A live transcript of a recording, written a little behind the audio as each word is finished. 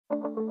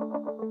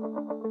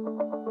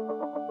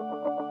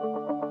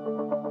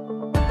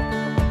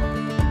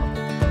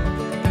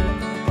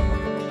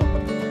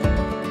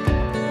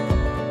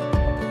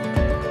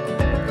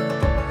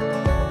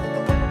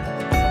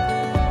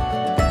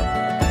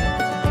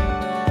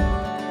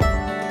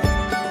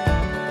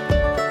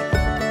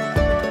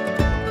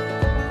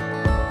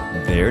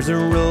There's a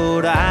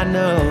road I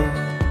know,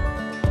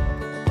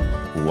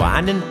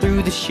 winding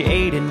through the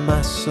shade in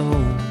my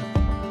soul.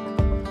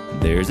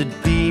 There's a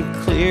deep,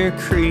 clear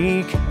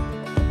creek,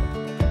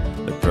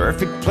 the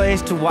perfect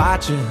place to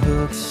watch a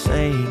hook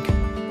sink,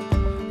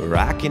 where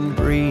I can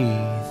breathe.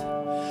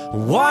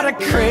 What a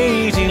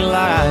crazy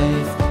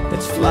life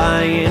that's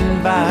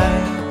flying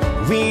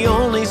by. We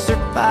only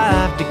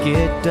survive to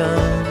get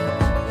done.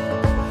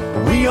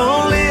 We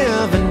all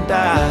live and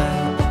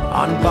die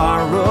on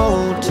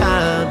borrowed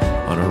time.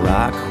 On a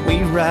rock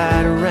we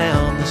ride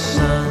around the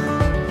sun.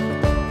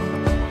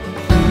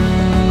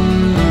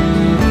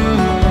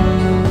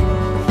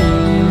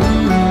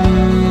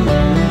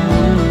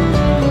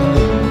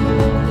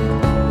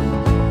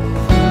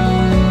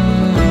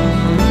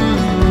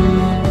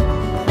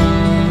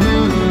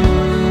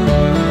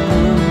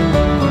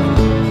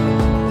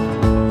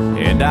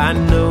 And I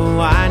know,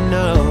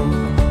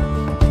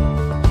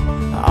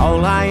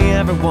 all I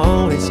ever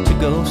want is to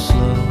go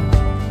slow.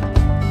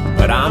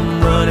 But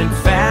I'm running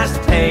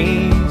fast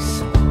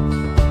pace,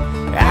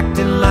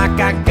 acting like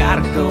I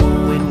gotta go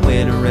and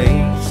win a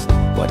race.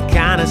 What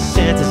kind of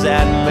sense does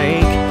that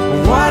make?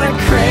 What a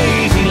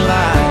crazy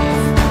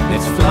life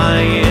that's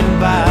flying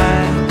by.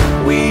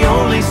 We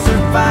only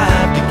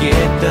survive to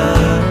get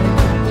done.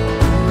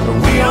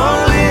 We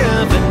all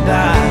live and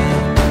die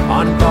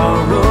on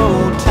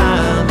borrowed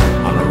time.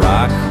 On a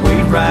rock we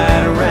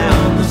ride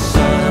around the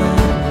sun.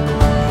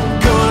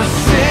 Gonna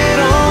sit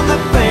on the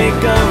bank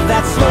of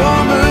that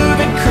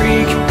slow-moving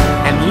creek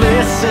and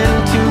listen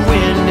to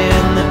wind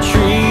in the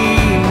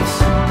trees.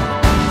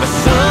 The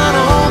sun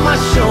on my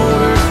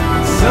shoulders,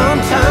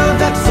 sometimes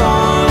that's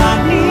all I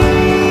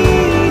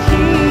need.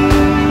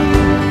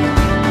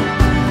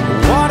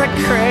 What a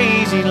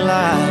crazy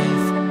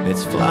life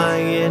that's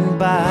flying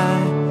by.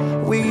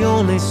 We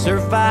only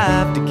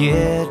survive to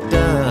get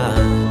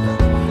done.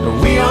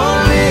 We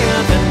all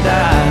live and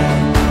die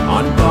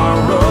on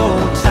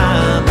borrowed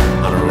time.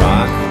 On a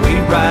rock we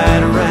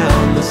ride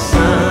around the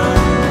sun.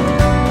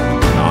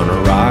 On a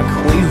rock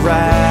we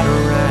ride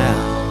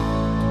around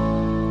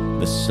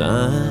the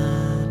sun.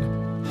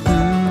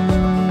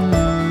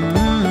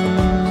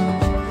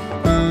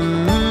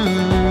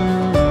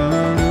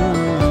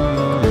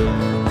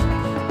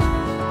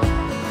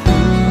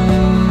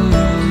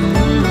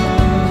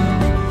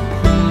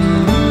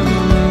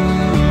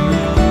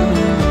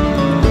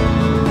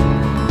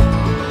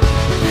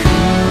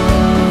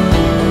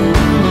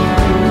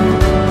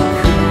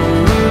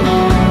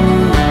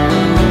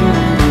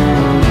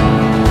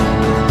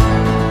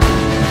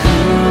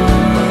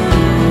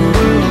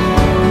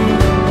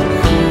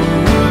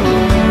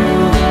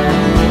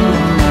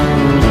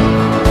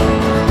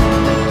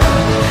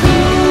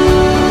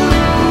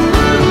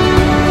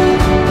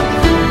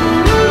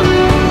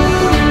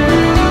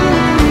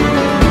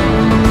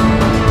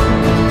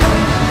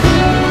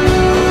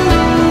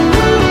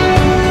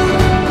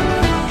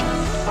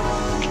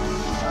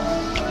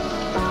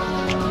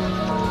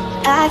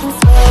 I can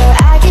swear,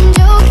 I can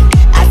joke,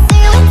 I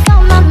say what's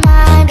on my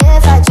mind.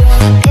 If I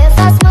drink, if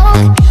I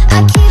smoke, I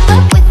keep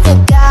up with the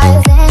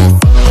guys and you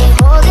see me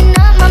holding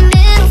up my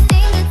middle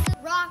finger.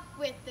 Rock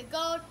with the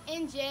gold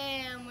and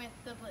jam with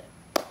the blue.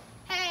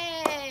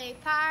 Hey,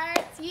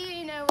 pirates,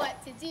 you know what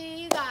to do.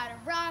 You gotta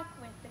rock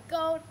with the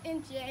gold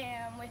and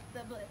jam with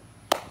the blue.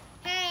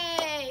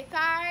 Hey,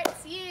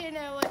 pirates, you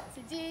know what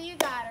to do. You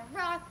gotta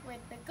rock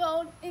with the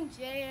gold and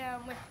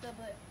jam with the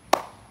blue.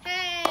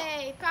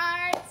 Hey,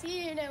 pirates,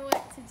 you know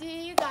what to do.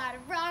 You gotta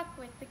rock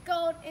with the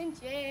gold and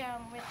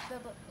jam with the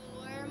blue.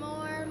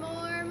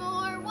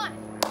 More, one.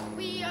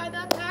 We are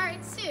the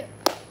pirates too.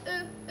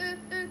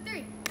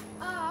 Three.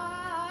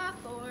 Ah,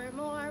 four,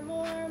 more,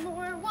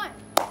 one.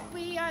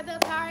 We are the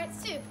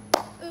pirates too.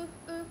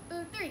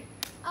 Three.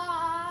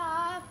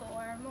 Ah,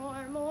 four,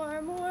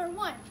 more,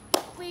 one.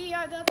 We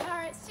are the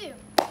pirates too.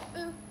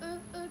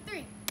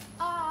 Three.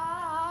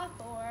 Ah,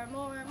 four,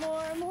 more,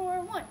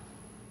 one.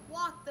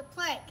 Walk the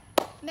plank,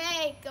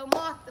 make 'em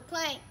walk the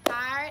plank,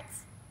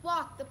 pirates.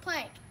 Walk the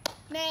plank,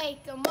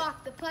 make 'em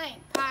walk the plank,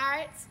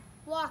 pirates.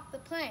 Walk the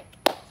plank,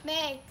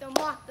 make 'em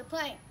walk the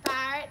plank,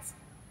 pirates.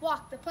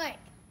 Walk the plank.